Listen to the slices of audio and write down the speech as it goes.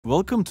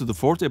Welcome to the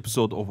fourth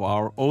episode of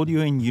our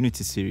Audio in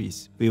Unity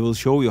series. We will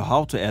show you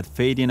how to add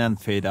fade in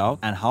and fade out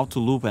and how to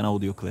loop an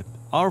audio clip.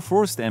 Our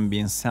first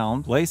ambient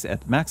sound plays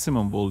at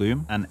maximum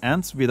volume and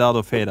ends without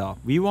a fade out.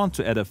 We want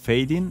to add a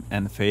fade in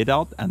and fade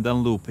out and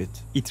then loop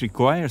it. It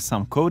requires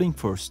some coding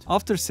first.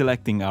 After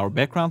selecting our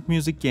background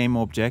music game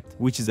object,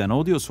 which is an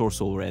audio source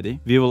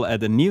already, we will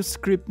add a new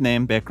script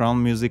named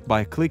background music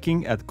by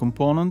clicking at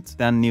component,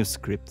 then new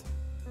script.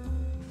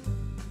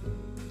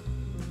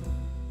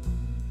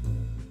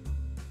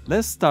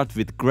 Let's start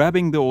with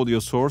grabbing the audio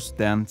source,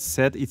 then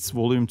set its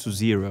volume to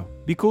 0,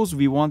 because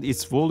we want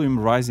its volume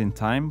rise in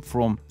time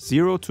from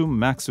 0 to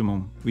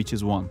maximum, which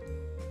is 1.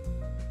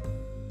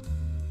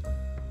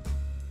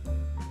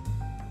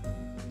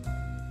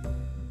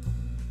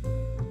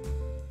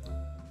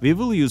 We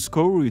will use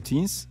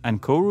coroutines,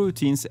 and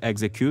coroutines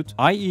execute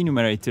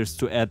enumerators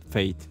to add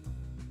fade.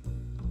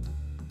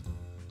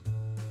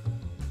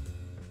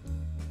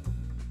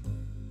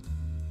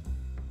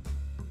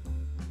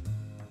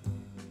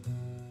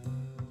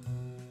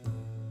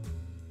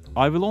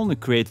 I will only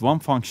create one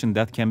function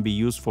that can be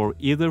used for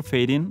either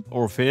fade in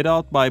or fade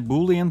out by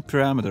Boolean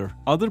parameter.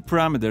 Other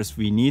parameters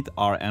we need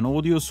are an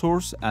audio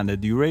source and a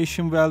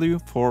duration value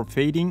for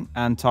fading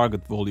and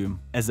target volume.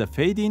 As a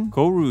fade in,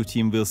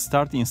 coroutine will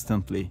start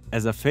instantly.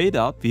 As a fade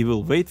out, we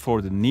will wait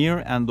for the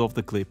near end of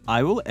the clip.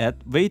 I will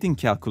add waiting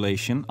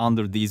calculation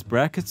under these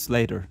brackets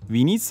later.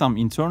 We need some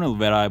internal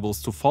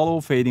variables to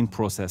follow fading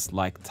process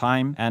like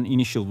time and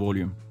initial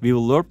volume. We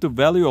will loop the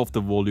value of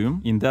the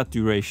volume in that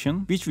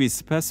duration, which we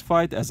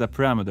specified as a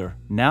parameter.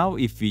 Now,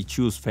 if we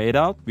choose fade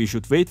out, we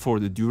should wait for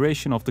the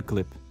duration of the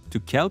clip. To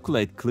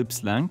calculate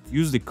clip's length,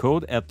 use the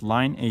code at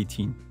line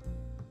 18.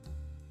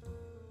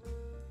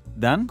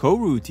 Then,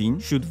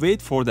 coroutine should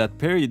wait for that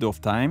period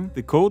of time.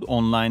 The code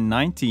on line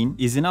 19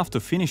 is enough to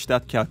finish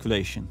that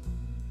calculation.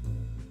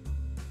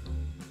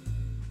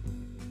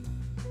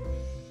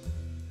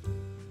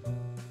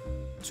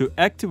 To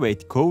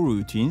activate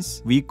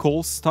coroutines, we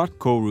call start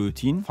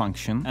coroutine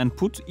function and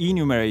put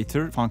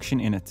enumerator function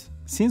in it.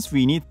 Since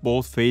we need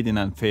both fade in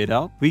and fade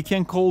out, we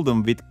can call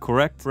them with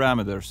correct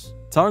parameters.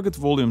 Target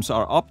volumes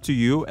are up to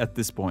you at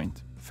this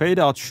point. Fade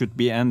out should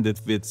be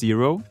ended with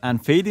 0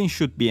 and fade in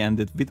should be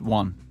ended with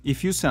 1.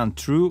 If you send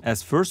true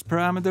as first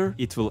parameter,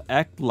 it will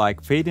act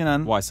like fade in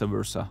and vice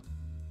versa.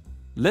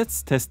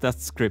 Let's test that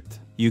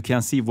script. You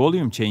can see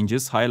volume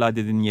changes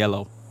highlighted in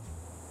yellow.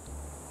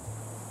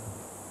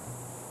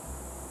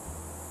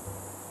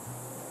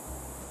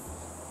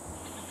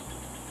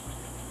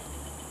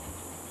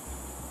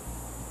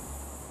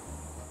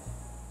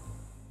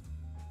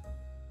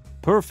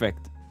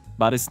 Perfect,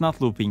 but it's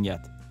not looping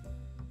yet.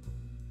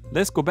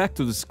 Let's go back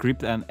to the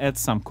script and add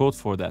some code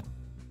for that.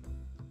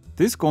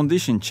 This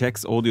condition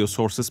checks audio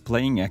source's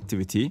playing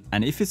activity,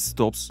 and if it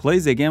stops,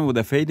 plays again with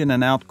a fade in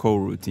and out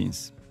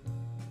coroutines.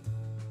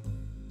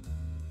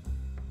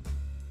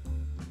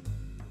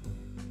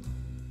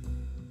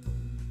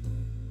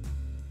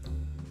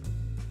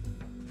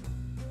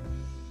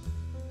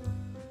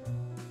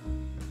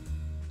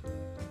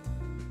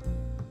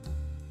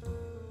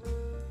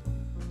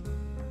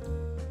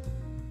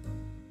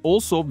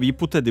 Also, we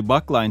put a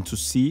debug line to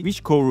see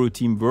which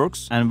coroutine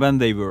works and when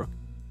they work.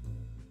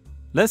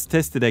 Let's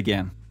test it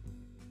again.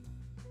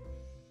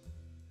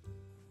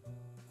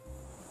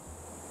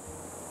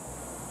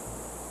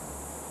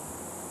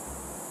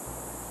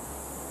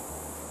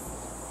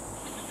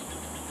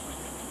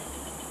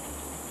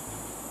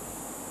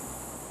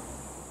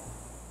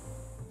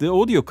 The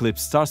audio clip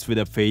starts with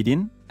a fade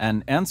in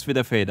and ends with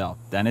a fade out,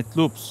 then it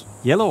loops.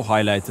 Yellow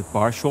highlighted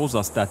bar shows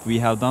us that we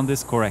have done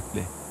this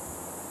correctly.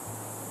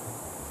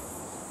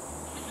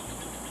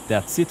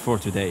 That's it for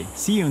today.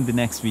 See you in the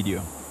next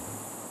video.